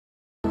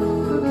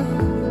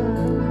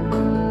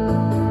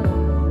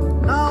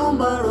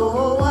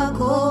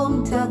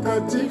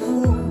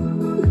Mtakatifu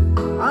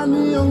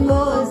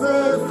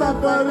aniongoze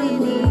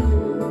safarini.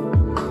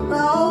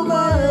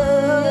 Naomba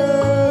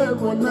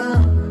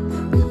Bwana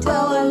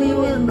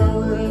nitawaliwe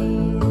nawe.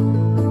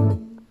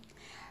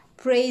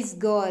 Praise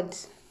God.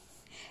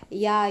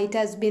 Yeah, it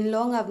has been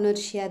long I've not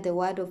shared the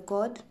word of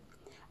God,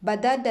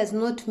 but that does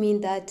not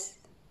mean that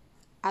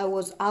I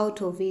was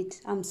out of it.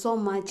 I'm so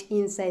much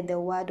inside the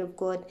word of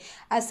God.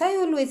 As I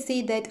always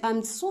say that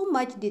I'm so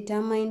much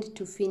determined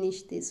to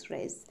finish this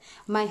race.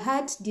 My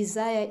heart's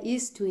desire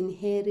is to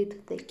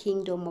inherit the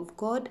kingdom of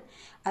God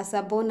as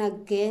a born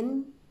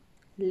again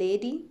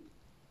lady.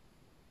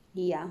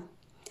 Yeah.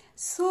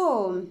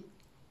 So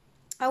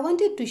I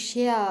wanted to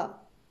share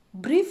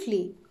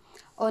briefly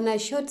on a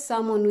short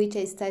sermon which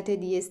I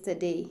started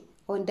yesterday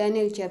on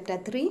Daniel chapter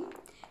 3.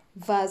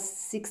 Verse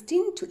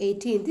 16 to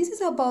 18. This is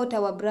about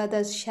our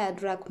brothers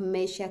Shadrach,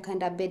 Meshach,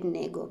 and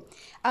Abednego.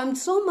 I'm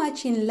so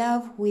much in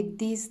love with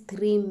these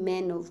three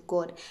men of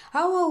God.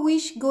 How I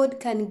wish God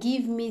can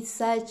give me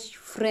such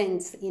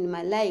friends in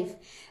my life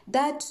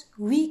that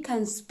we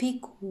can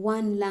speak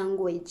one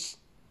language.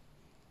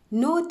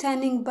 No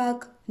turning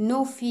back,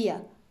 no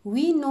fear.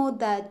 We know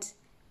that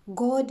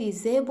God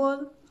is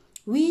able.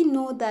 We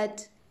know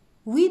that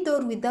with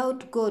or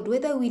without God,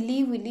 whether we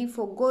live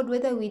for God,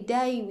 whether we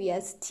die, we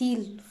are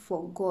still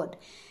for God.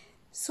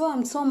 So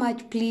I'm so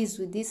much pleased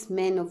with this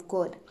man of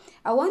God.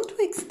 I want to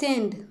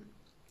extend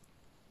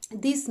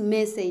this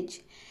message,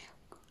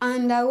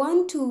 and I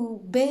want to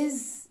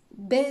base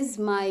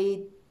my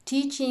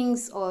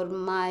teachings or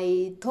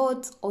my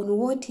thoughts on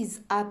what is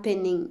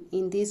happening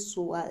in this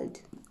world.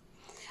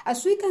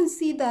 As we can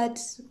see that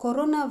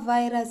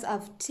coronavirus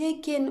have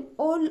taken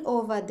all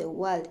over the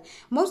world.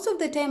 Most of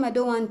the time I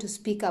don't want to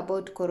speak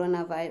about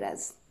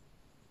coronavirus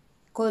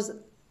because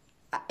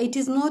it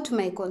is not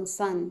my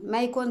concern.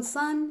 My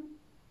concern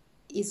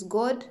is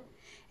God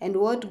and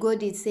what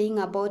God is saying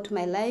about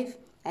my life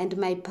and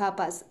my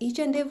purpose. Each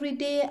and every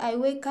day I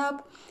wake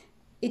up,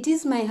 it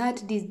is my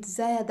heart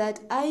desire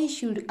that I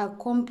should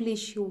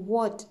accomplish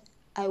what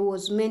I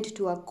was meant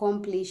to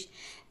accomplish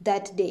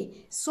that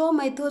day. So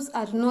my thoughts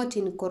are not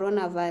in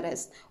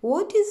coronavirus.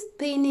 What is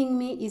paining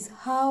me is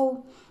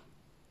how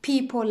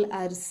people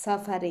are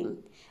suffering.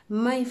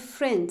 My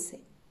friends,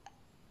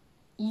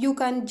 you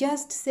can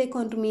just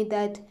second me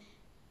that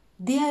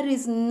there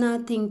is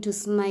nothing to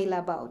smile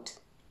about.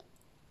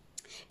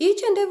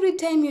 Each and every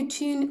time you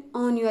tune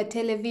on your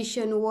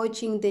television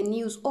watching the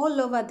news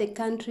all over the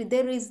country,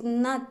 there is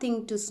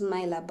nothing to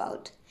smile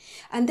about.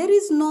 And there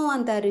is no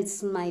one that is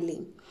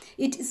smiling.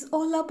 It is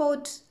all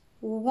about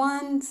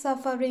one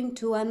suffering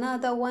to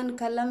another, one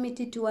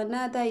calamity to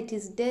another. It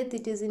is death,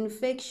 it is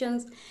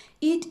infections.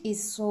 It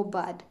is so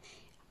bad.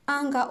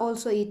 Anger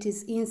also, it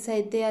is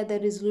inside there.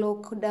 There is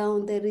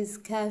lockdown, there is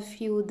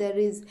curfew, there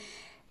is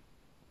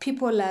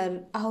people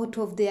are out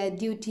of their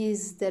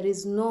duties. There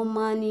is no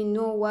money,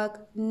 no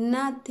work.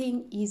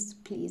 Nothing is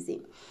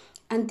pleasing.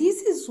 And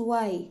this is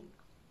why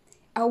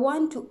I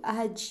want to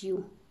urge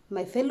you,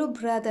 my fellow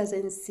brothers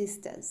and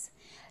sisters,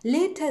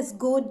 let us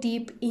go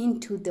deep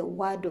into the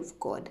Word of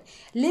God.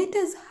 Let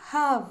us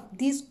have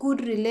this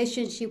good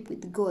relationship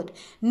with God.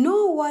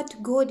 Know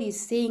what God is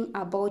saying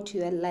about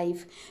your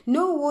life.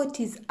 Know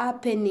what is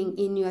happening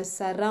in your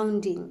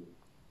surrounding.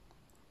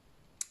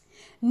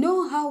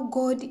 Know how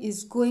God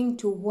is going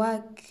to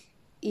work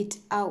it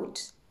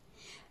out.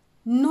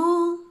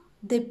 Know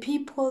the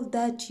people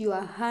that you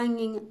are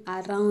hanging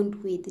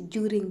around with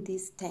during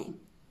this time.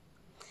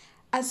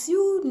 As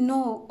you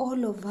know,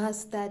 all of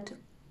us, that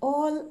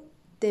all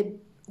the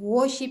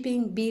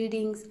worshiping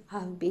buildings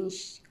have been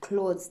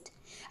closed.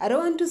 I don't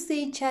want to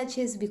say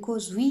churches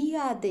because we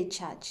are the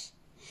church.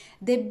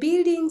 The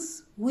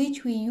buildings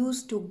which we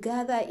used to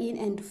gather in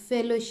and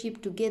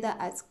fellowship together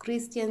as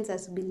Christians,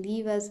 as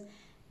believers,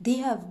 they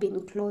have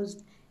been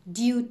closed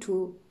due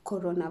to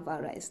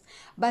coronavirus.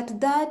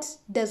 But that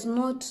does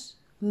not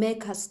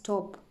make us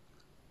stop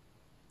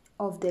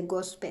of the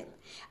gospel.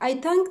 I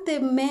thank the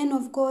men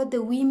of God,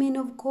 the women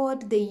of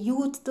God, the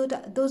youth,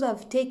 those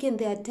have taken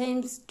their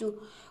times to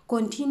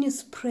continue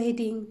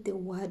spreading the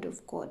word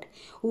of God.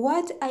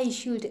 What I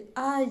should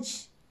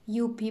urge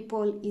you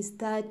people is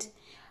that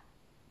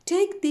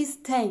take this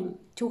time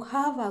to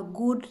have a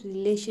good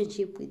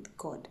relationship with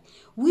God.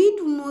 We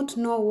do not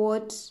know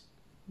what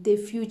the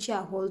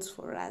future holds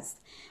for us.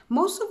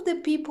 Most of the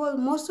people,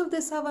 most of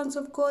the servants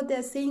of God,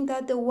 they're saying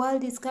that the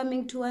world is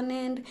coming to an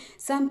end.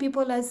 Some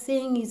people are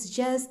saying it's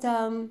just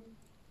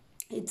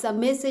it's a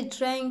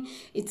message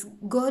it's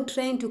God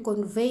trying to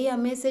convey a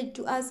message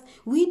to us.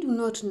 We do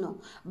not know.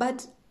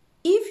 But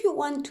if you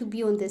want to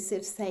be on the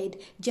safe side,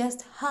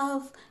 just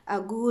have a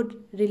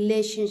good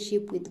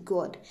relationship with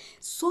God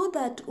so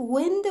that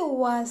when the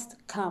worst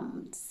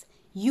comes,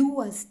 you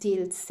are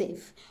still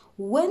safe.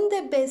 When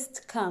the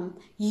best come,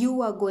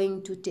 you are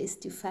going to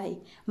testify.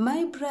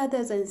 My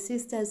brothers and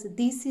sisters,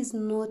 this is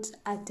not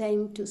a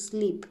time to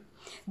sleep.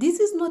 This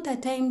is not a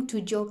time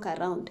to joke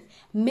around.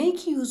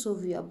 Make use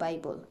of your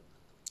Bible.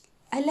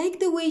 I like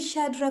the way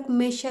Shadrach,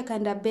 Meshach,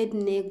 and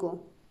Abednego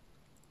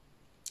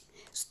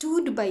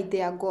stood by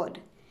their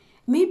God.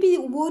 Maybe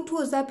what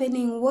was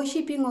happening,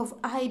 worshipping of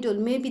idol,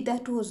 maybe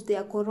that was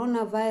their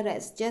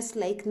coronavirus, just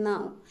like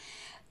now.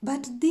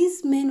 But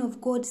these men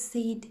of God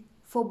said,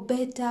 for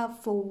better,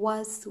 for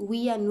worse,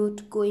 we are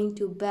not going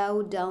to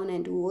bow down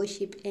and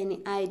worship any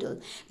idol,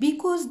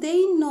 because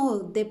they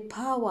know the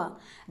power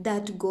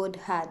that God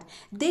had.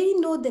 They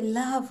know the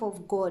love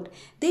of God.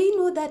 They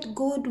know that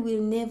God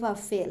will never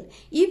fail.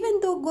 Even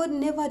though God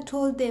never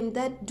told them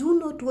that do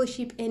not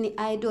worship any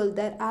idol,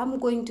 that I'm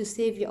going to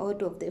save you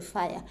out of the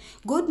fire.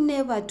 God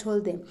never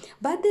told them.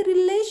 But the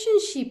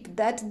relationship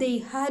that they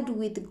had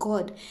with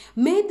God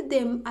made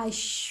them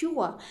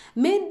assure,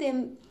 made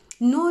them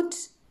not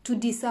to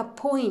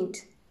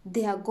disappoint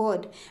their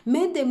God,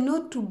 made them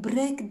not to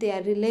break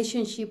their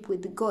relationship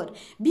with God,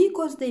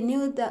 because they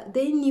knew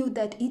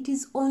that it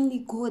is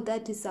only God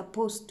that is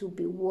supposed to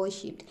be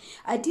worshipped.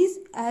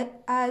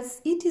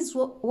 As it is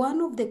one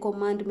of the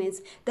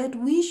commandments that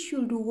we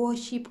should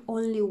worship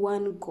only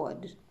one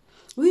God.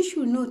 We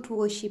should not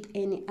worship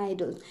any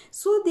idols.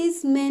 So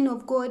these men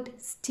of God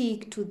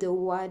stick to the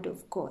word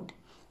of God.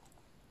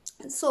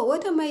 So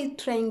what am I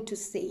trying to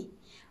say?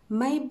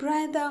 My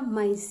brother,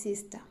 my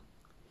sister,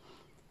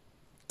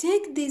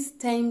 take this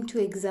time to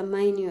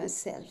examine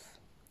yourself.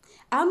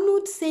 I'm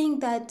not saying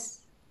that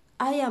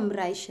I am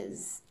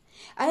righteous.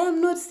 I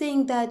am not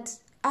saying that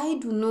I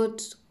do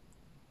not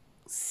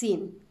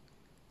sin.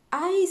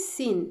 I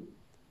sin.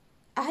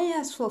 I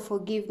ask for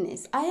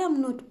forgiveness. I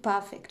am not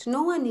perfect.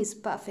 No one is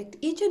perfect.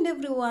 Each and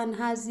every one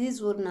has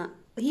his or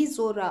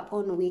her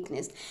own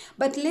weakness.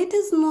 But let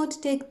us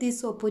not take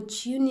this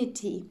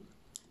opportunity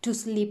to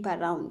sleep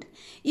around.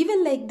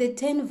 Even like the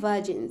 10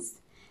 virgins,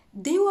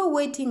 they were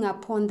waiting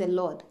upon the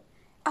Lord.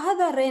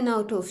 Other ran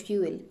out of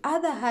fuel,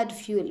 other had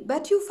fuel,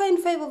 but you find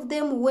 5 of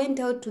them went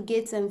out to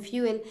get some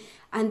fuel,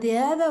 and the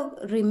other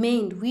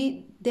remained.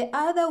 The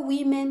other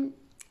women,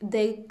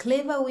 the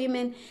clever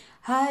women,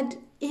 had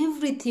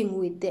everything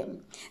with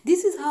them.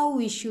 This is how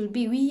we should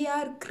be. We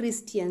are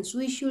Christians.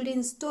 We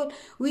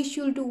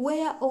should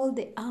wear all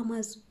the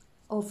armors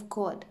of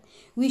God.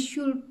 We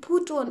should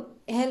put on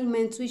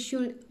helmets. We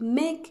should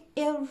make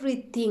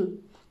everything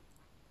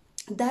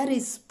that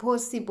is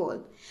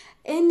possible.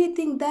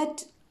 Anything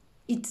that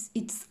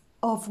it's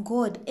of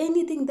God,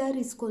 anything that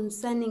is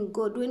concerning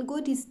God. When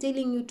God is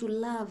telling you to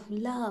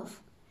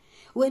love.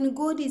 When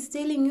God is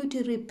telling you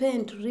to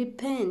repent,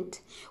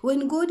 repent.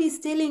 When God is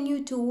telling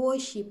you to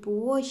worship,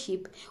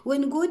 worship.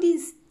 When God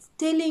is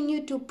telling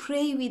you to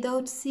pray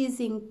without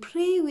ceasing,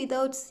 pray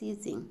without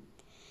ceasing.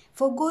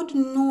 For God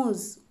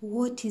knows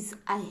what is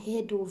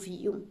ahead of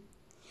you.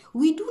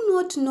 We do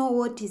not know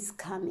what is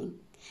coming.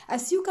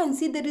 As you can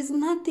see, there is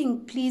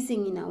nothing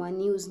pleasing in our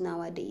news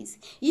nowadays.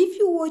 If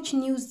you watch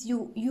news,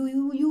 you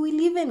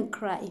will even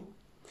cry.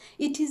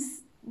 It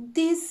is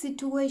this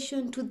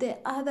situation to the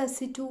other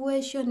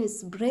situation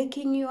is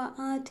breaking your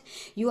heart.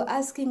 You are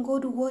asking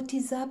God, what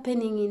is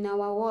happening in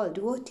our world?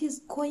 What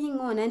is going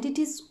on? And it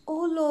is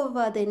all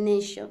over the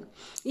nation.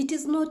 It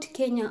is not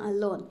Kenya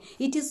alone.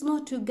 It is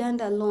not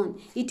Uganda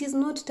alone. It is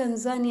not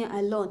Tanzania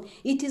alone.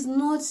 It is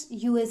not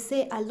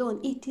USA alone.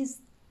 It is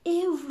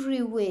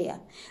everywhere.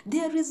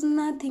 There is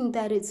nothing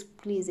that is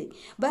pleasing.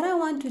 But I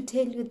want to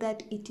tell you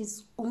that it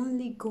is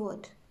only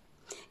God.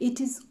 It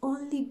is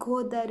only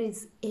God that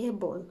is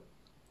able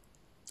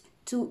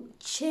to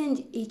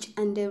change each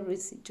and every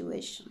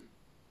situation.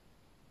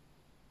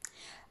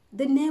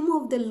 The name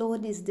of the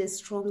Lord is the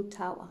strong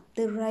tower.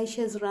 The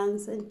righteous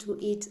runs into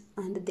it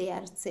and they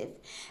are safe.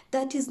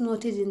 That is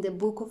noted in the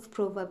book of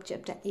Proverbs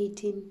chapter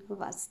 18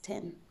 verse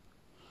 10.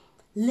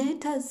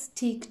 Let us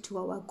stick to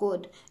our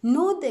God.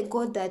 Know the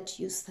God that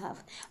you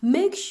serve.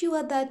 Make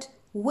sure that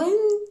when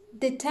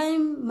the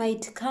time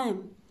might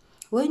come,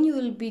 when you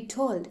will be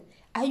told,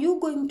 are you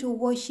going to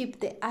worship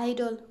the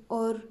idol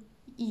or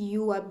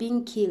you are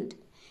being killed?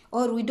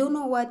 Or we don't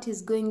know what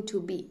is going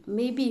to be.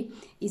 Maybe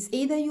it's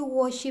either you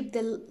worship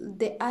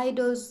the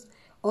idols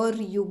or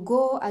you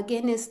go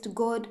against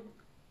God,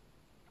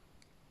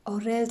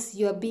 or else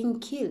you are being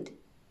killed.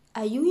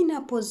 Are you in a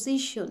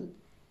position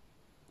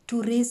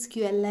to risk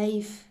your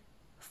life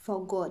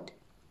for God?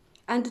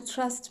 And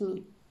trust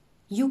me,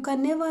 you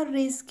can never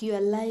risk your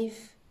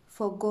life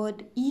for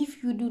God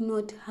if you do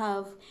not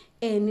have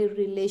any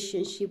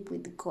relationship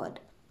with God.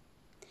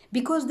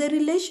 Because the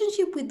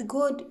relationship with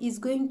God is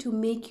going to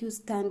make you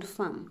stand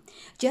firm.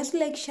 Just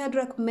like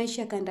Shadrach,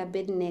 Meshach, and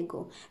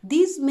Abednego.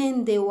 These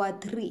men, they were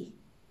 3.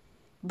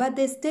 But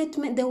the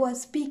statement, they were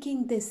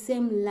speaking the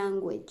same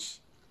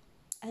language.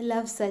 I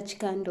love such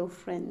kind of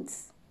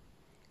friends.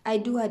 I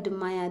do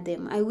admire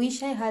them. I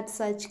wish I had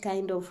such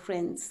kind of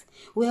friends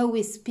where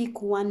we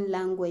speak one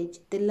language,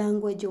 the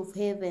language of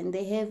heaven,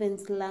 the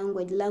heaven's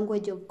language,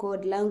 language of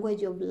God,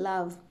 language of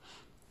love.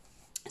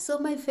 So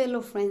my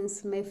fellow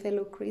friends, my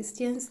fellow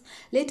Christians,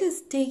 let us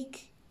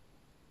take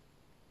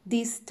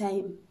this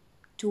time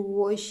to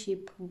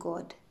worship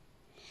God.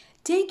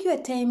 Take your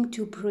time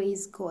to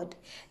praise God.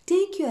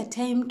 Take your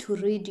time to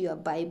read your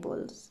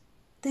Bibles.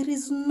 There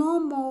is no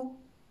more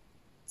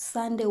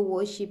Sunday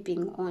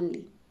worshiping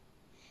only.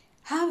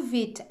 Have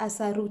it as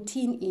a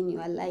routine in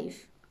your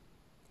life.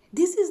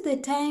 This is the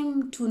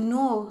time to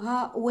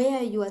know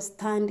where your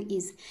stand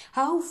is.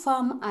 How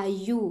firm are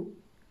you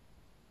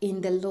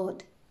in the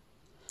Lord?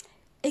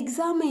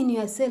 Examine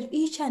yourself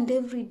each and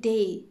every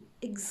day.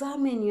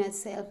 Examine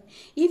yourself.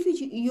 If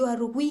you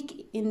are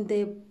weak in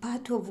the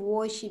part of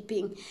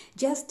worshiping,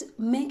 just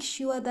make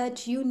sure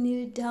that you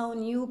kneel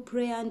down, you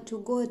pray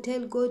unto God.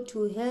 Tell God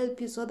to help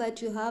you so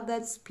that you have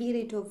that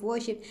spirit of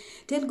worship.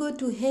 Tell God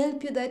to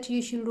help you that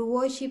you should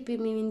worship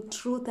Him in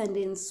truth and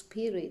in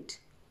spirit.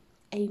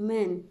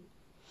 Amen.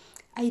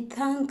 I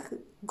thank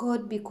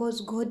God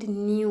because God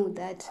knew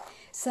that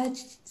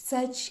such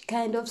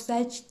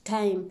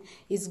time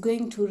is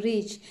going to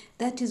reach.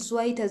 That is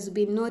why it has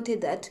been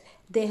noted that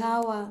the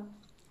hour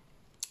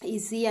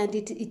is here, and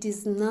it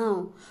is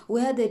now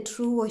where the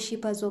true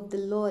worshippers of the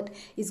Lord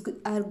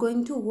are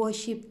going to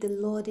worship the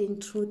Lord in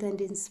truth and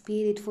in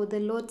spirit, for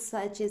the Lord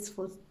searches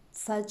for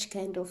such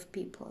kind of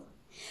people.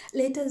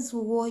 Let us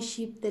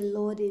worship the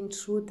Lord in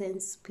truth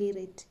and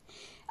spirit.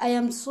 I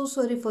am so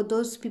sorry for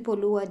those people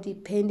who are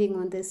depending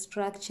on the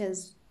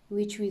structures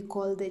which we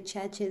call the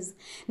churches,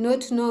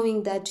 not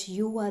knowing that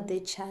you are the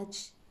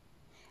church.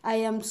 I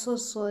am so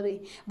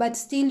sorry, but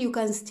still you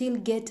can still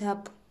get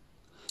up.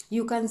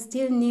 You can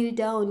still kneel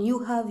down. You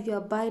have your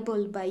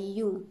Bible by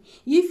you.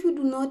 If you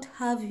do not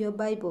have your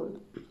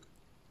Bible,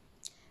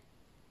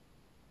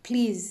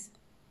 please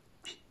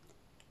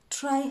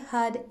try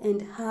hard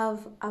and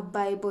have a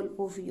Bible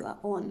of your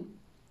own.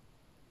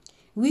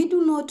 We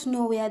do not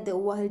know where the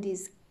world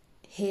is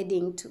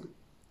heading to.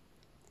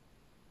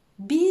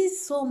 Be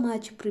so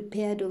much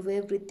prepared of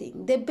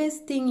everything. The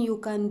best thing you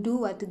can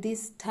do at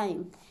this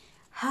time,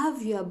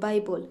 have your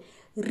Bible.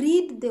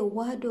 Read the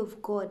Word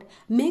of God.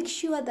 Make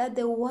sure that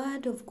the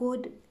Word of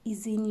God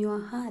is in your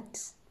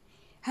heart.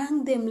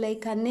 Hang them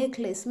like a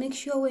necklace. Make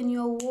sure when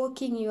you are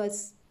walking, you are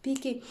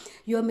speaking,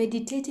 you are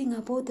meditating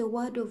about the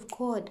Word of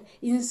God.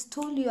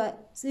 Install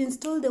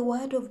the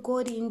Word of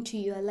God into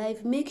your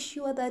life. Make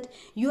sure that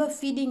you are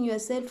feeding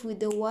yourself with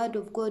the Word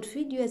of God.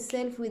 Feed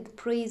yourself with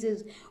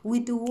praises,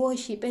 with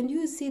worship, and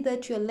you see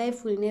that your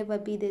life will never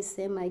be the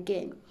same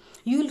again.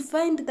 You will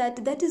find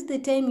that is the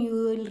time you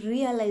will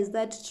realize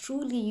that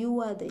truly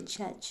you are the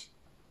church.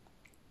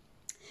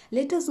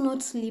 Let us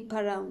not sleep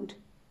around.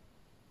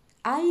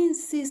 I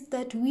insist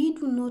that we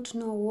do not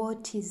know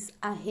what is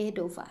ahead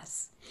of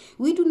us.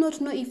 We do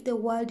not know if the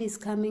world is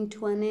coming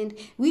to an end.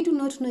 We do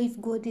not know if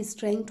God is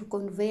trying to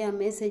convey a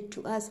message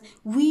to us.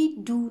 We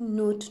do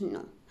not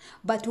know.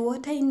 But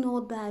what I know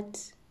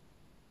that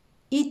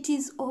it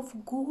is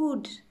of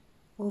good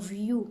of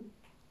you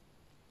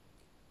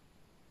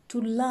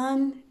to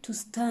learn to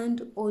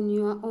stand on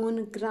your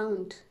own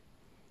ground.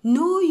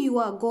 Know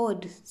your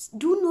God.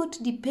 Do not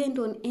depend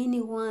on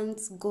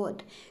anyone's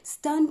God.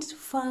 Stand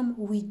firm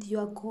with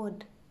your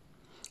God.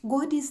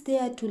 God is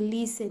there to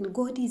listen.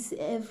 God is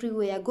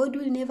everywhere. God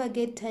will never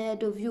get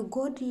tired of you.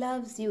 God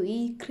loves you.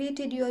 He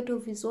created you out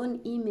of His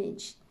own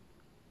image.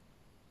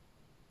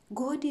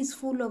 God is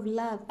full of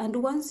love.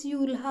 And once you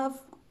will have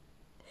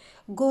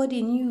God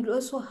in you, you'll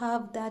also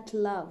have that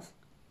love.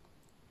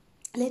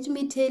 Let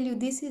me tell you,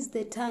 this is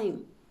the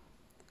time.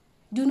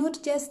 Do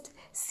not just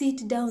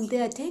sit down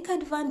there. Take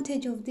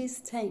advantage of this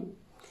time.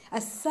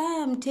 As I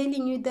am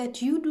telling you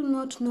that you do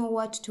not know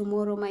what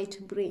tomorrow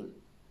might bring.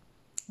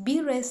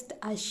 Be rest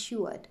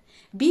assured.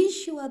 Be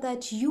sure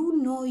that you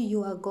know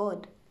your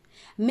God.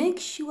 Make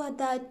sure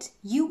that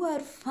you are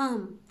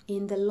firm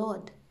in the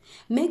Lord.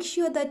 Make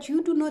sure that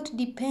you do not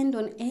depend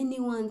on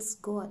anyone's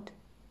God.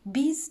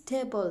 Be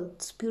stable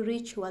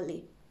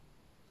spiritually.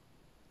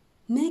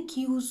 Make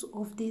use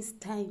of this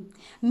time.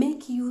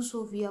 Make use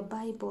of your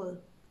Bible.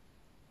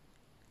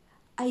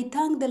 I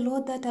thank the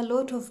Lord that a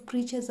lot of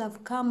preachers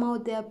have come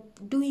out. They are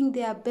doing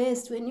their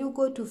best. When you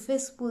go to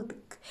Facebook,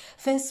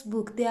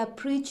 they are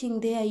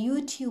preaching. They are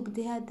YouTube,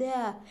 they are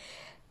there.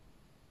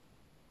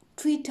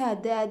 Twitter,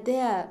 they are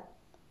there.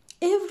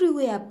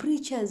 Everywhere,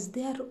 preachers,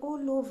 they are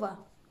all over.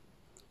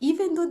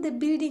 Even though the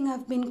building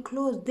have been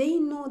closed, they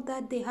know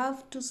that they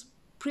have to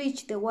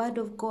preach the Word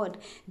of God.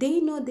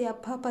 They know their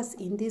purpose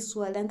in this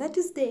world. And that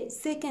is the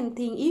second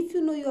thing. If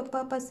you know your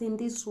purpose in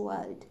this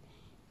world,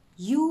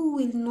 you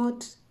will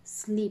not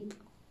sleep.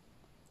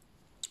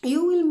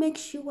 You will make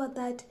sure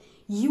that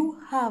you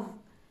have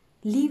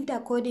lived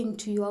according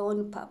to your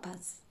own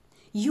purpose.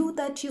 You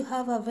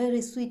have a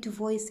very sweet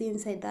voice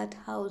inside that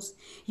house.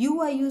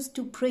 You are used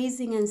to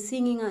praising and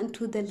singing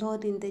unto the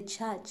Lord in the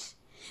church.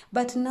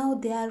 But now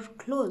they are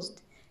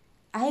closed.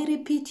 I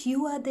repeat,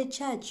 you are the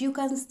church. You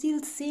can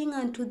still sing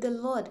unto the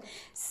Lord.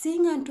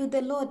 Sing unto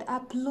the Lord.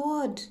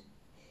 Applaud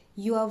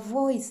your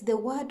voice, the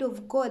Word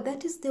of God.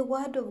 That is the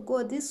Word of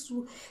God. These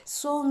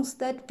songs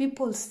that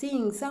people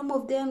sing, some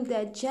of them, they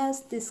are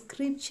just the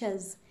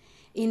scriptures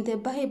in the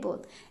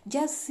Bible.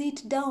 Just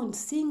sit down,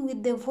 sing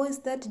with the voice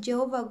that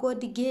Jehovah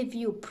God gave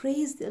you.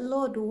 Praise the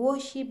Lord,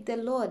 worship the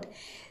Lord.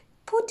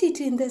 Put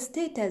it in the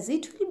status.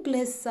 It will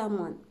bless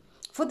someone.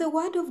 For the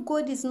Word of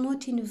God is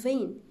not in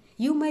vain.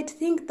 You might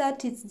think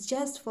that it's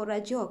just for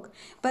a joke,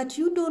 but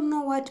you don't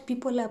know what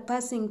people are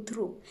passing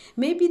through.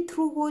 Maybe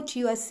through what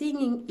you are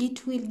singing,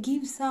 it will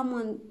give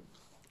someone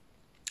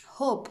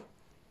hope.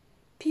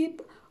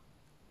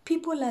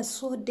 People are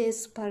so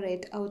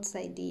desperate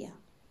outside here.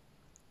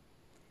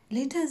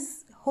 Let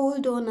us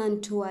hold on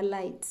unto our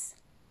lights.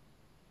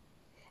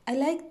 I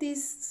like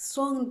this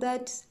song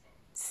that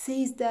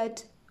says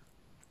that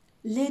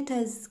let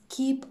us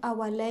keep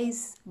our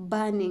lights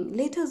burning.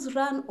 Let us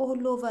run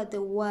all over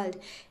the world.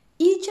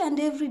 Each and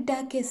every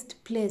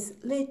darkest place,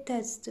 let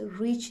us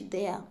reach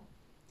there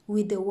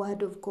with the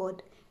word of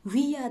God.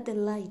 We are the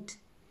light.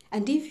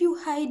 And if you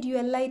hide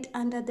your light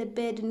under the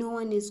bed, no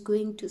one is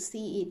going to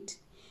see it.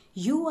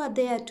 You are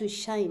there to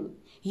shine.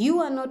 You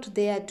are not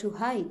there to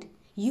hide.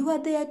 You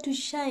are there to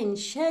shine.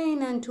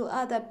 Shine unto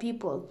other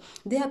people.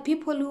 There are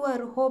people who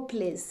are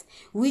hopeless.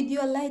 With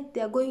your light,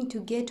 they are going to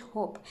get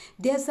hope.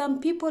 There are some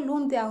people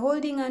whom they are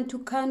holding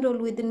onto candle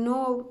with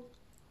no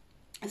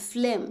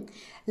flame.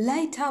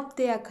 Light up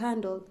their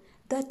candle.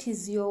 That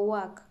is your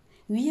work.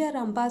 We are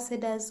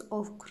ambassadors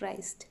of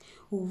Christ.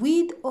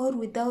 With or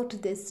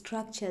without the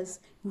structures,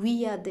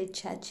 we are the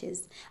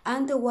churches.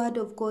 And the word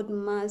of God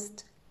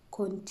must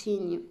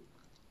continue.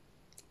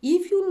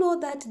 If you know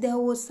that there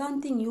was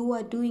something you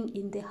were doing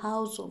in the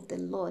house of the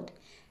Lord,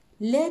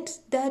 let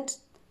that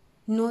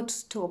not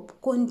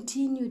stop.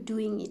 Continue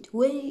doing it.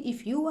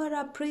 If you are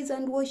a praise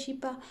and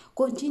worshiper,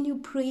 continue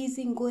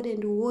praising God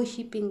and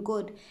worshiping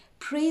God.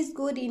 Praise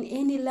God in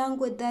any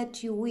language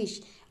that you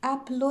wish.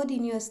 Upload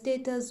in your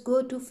status.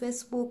 Go to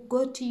Facebook.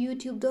 Go to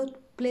YouTube. Those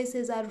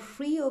places are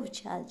free of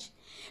charge.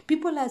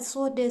 People are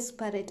so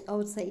desperate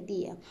outside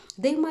here.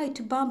 They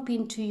might bump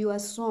into your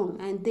song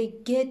and they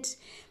get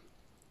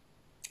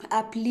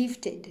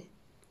uplifted.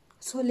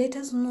 So let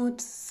us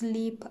not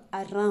sleep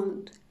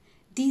around.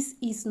 This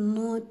is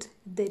not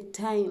the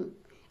time.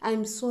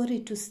 I'm sorry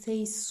to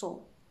say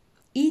so.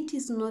 It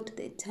is not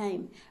the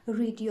time.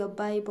 Read your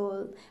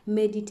Bible,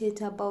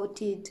 meditate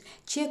about it,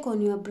 check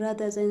on your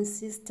brothers and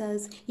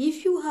sisters.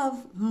 If you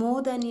have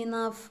more than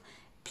enough,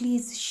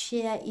 please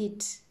share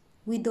it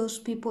with those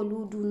people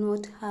who do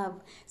not have.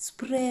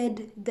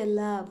 Spread the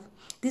love.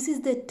 This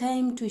is the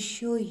time to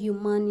show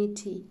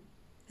humanity.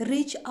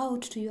 Reach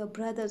out to your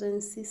brothers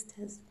and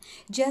sisters.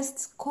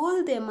 Just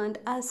call them and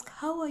ask,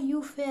 how are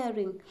you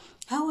faring?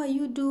 How are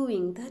you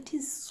doing? That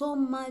is so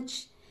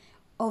much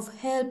of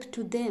help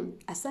to them.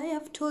 As I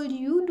have told you,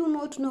 you do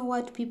not know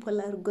what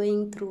people are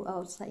going through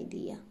outside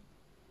here.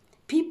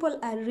 People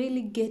are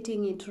really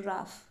getting it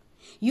rough.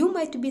 You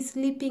might be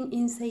sleeping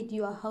inside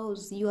your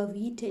house. You have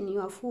eaten, you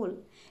are full.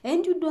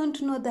 And you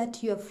don't know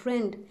that your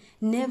friend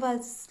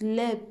never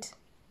slept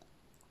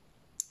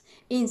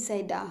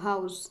inside a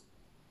house.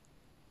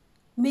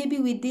 Maybe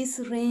with these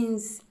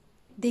rains,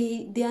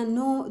 they do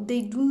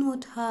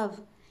not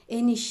have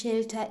any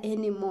shelter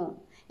anymore.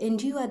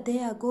 And you are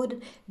there,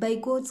 God, by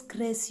God's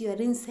grace, you are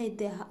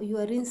inside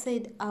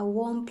a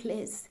warm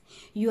place.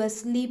 You are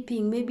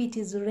sleeping. Maybe it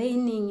is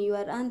raining. You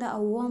are under a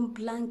warm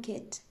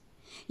blanket.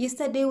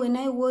 Yesterday, when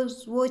I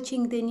was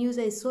watching the news,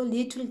 I saw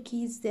little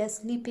kids. They are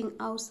sleeping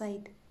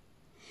outside,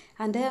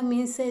 and I am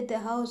inside the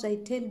house. I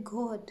tell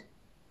God,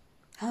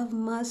 have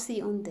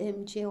mercy on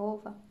them,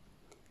 Jehovah.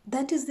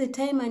 That is the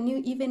time, and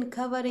you even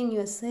covering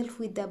yourself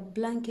with the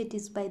blanket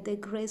is by the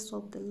grace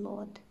of the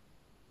Lord.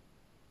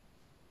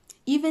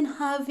 Even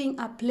having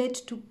a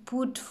plate to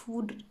put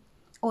food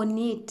on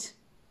it,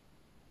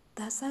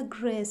 that's a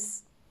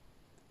grace.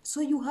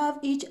 So you have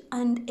each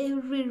and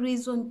every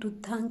reason to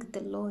thank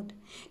the Lord.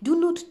 Do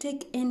not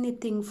take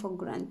anything for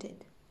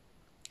granted.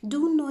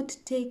 Do not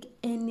take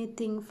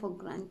anything for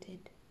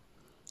granted.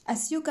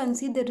 As you can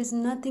see, there is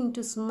nothing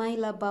to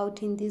smile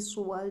about in this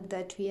world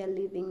that we are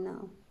living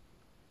now.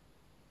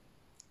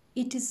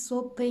 It is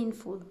so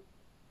painful.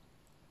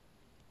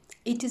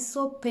 It is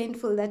so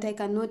painful that I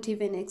cannot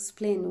even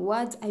explain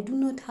words. I do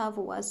not have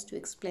words to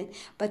explain.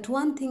 But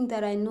one thing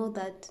that I know,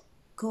 that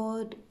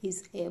God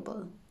is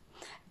able.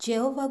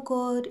 Jehovah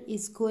God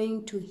is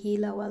going to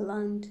heal our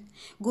land.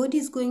 God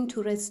is going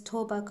to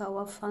restore back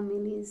our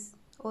families.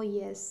 Oh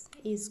yes,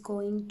 He is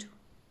going to.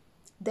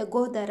 The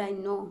God that I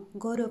know,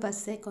 God of a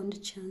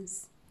second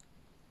chance.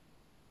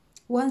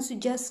 Once you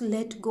just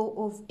let go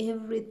of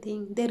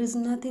everything, there is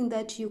nothing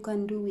that you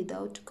can do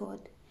without God.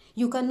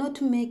 You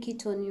cannot make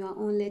it on your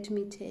own, let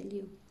me tell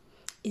you.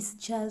 It's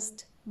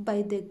just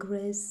by the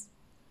grace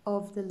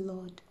of the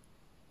Lord.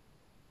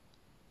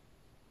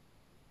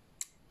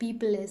 Be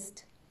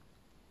blessed.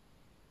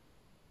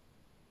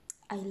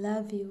 I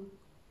love you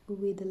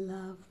with the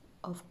love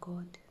of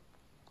God.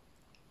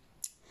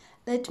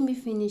 Let me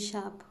finish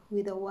up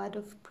with a word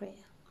of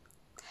prayer.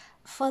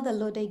 Father,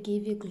 Lord, I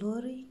give you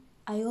glory.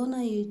 I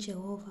honor you,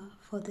 Jehovah,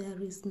 for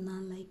there is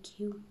none like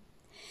you.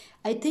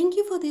 I thank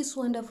you for this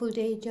wonderful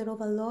day,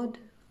 Jehovah, Lord.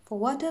 For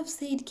what I've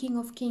said, King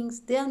of Kings,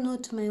 they are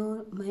not my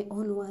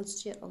own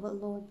words, Jehovah,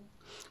 Lord.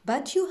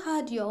 But you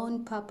had your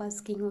own purpose,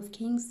 King of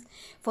Kings,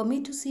 for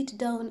me to sit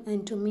down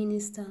and to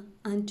minister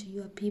unto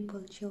your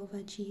people,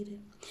 Jehovah Jireh.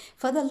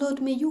 Father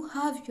Lord, may you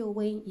have your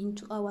way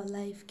into our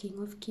life,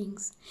 King of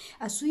Kings.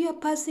 As we are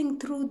passing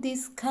through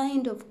this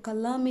kind of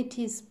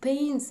calamities,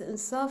 pains, and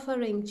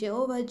suffering,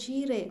 Jehovah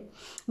Jireh,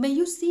 may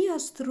you see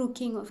us through,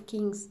 King of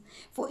Kings,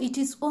 for it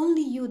is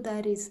only you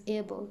that is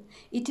able.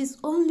 It is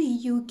only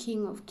you,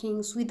 King of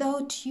Kings.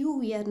 Without you,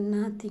 we are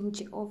nothing,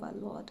 Jehovah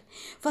Lord.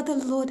 Father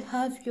Lord,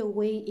 have your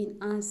way in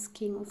us,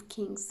 King of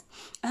Kings.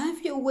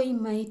 Have your way,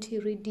 mighty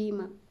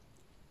Redeemer.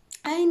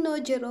 I know,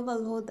 Jehovah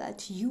Lord,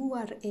 that you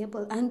are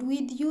able, and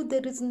with you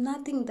there is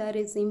nothing that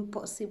is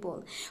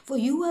impossible, for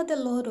you are the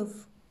Lord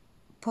of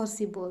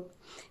possible.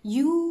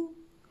 You,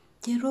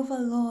 Jehovah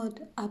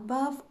Lord,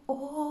 above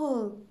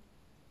all,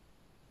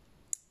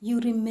 you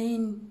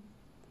remain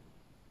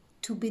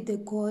to be the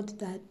God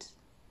that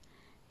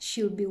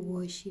should be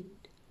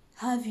worshipped.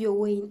 Have your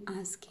way in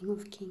us, King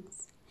of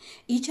Kings.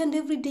 Each and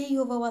every day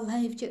of our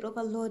life,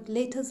 Jehovah Lord,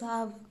 let us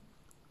have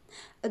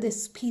the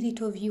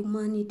spirit of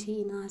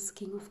humanity in us,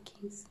 King of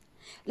Kings.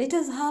 Let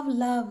us have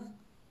love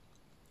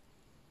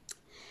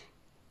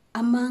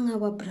among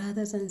our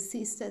brothers and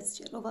sisters,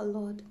 Jehovah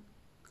Lord.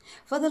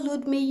 Father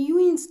Lord, may you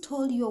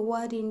install your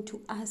word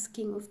into us,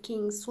 King of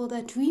Kings, so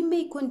that we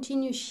may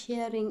continue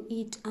sharing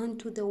it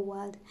unto the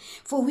world.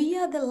 For we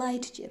are the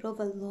light,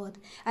 Jehovah Lord,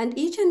 and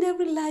each and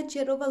every light,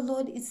 Jehovah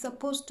Lord, is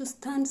supposed to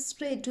stand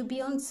straight, to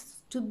be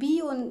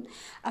on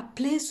a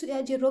place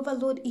where, Jehovah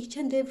Lord, each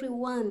and every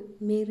one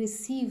may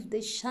receive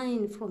the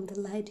shine from the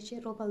light,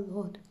 Jehovah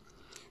Lord.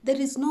 There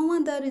is no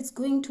one that is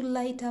going to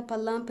light up a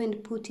lamp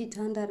and put it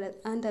under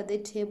the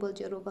table,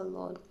 Jehovah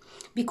Lord.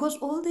 Because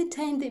all the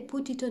time they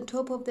put it on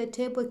top of the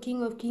table,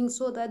 King of Kings,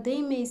 so that they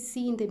may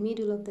see in the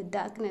middle of the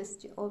darkness,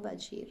 Jehovah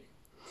Jireh.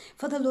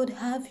 Father Lord,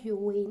 have your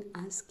way in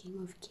us, King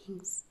of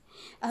Kings.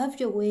 Have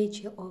your way,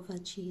 Jehovah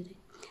Jireh.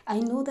 I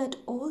know that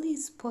all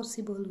is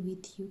possible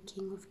with you,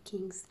 King of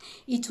Kings.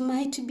 It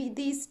might be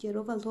this,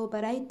 Jehovah Lord,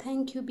 but I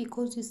thank you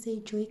because you say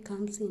joy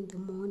comes in the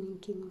morning,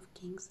 King of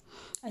Kings.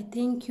 I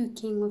thank you,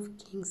 King of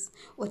Kings.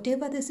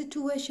 Whatever the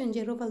situation,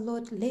 Jehovah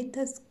Lord, let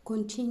us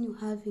continue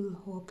having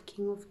hope,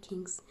 King of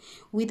Kings.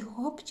 With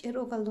hope,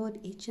 Jehovah Lord,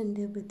 each and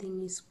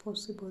everything is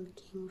possible,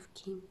 King of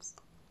Kings.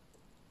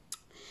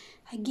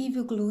 I give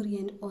you glory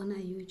and honor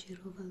you,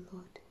 Jehovah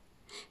Lord.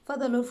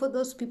 Father Lord, for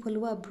those people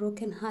who are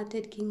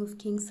broken-hearted, King of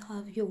Kings,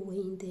 have your way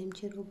in them,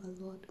 Jehovah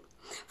Lord.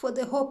 For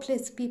the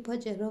hopeless people,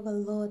 Jehovah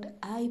Lord,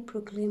 I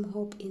proclaim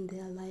hope in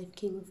their life,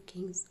 King of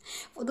Kings.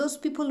 For those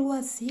people who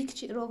are sick,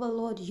 Jehovah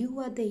Lord, you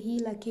are the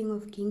healer, King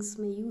of Kings.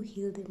 May you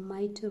heal them,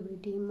 mighty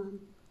Redeemer.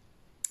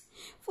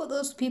 For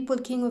those people,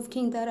 King of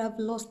Kings, that have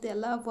lost their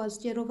loved ones,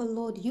 Jehovah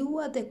Lord, you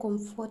are the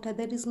comforter.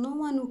 There is no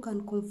one who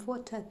can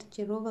comfort us,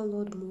 Jehovah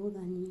Lord, more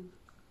than you.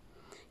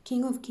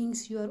 King of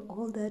Kings, you are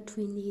all that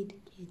we need,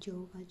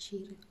 Jehovah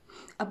Jireh.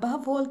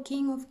 Above all,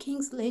 King of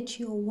Kings, let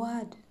your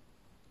word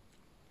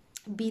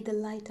be the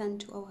light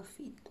unto our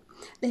feet.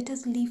 Let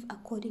us live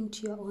according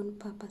to your own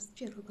purpose,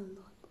 Jehovah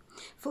Lord.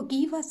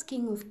 Forgive us,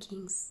 King of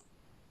Kings.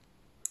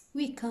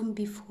 We come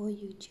before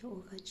you,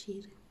 Jehovah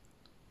Jireh,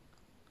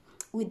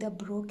 with a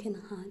broken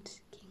heart,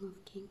 King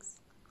of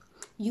Kings.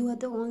 You are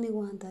the only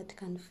one that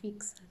can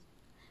fix us.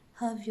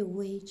 Have your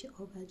way,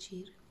 Jehovah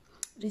Jireh.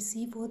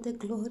 Receive all the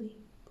glory,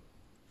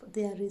 for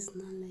there is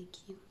none like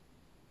you.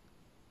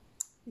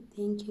 We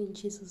thank you in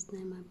Jesus'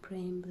 name. I pray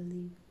and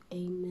believe.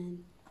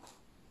 Amen.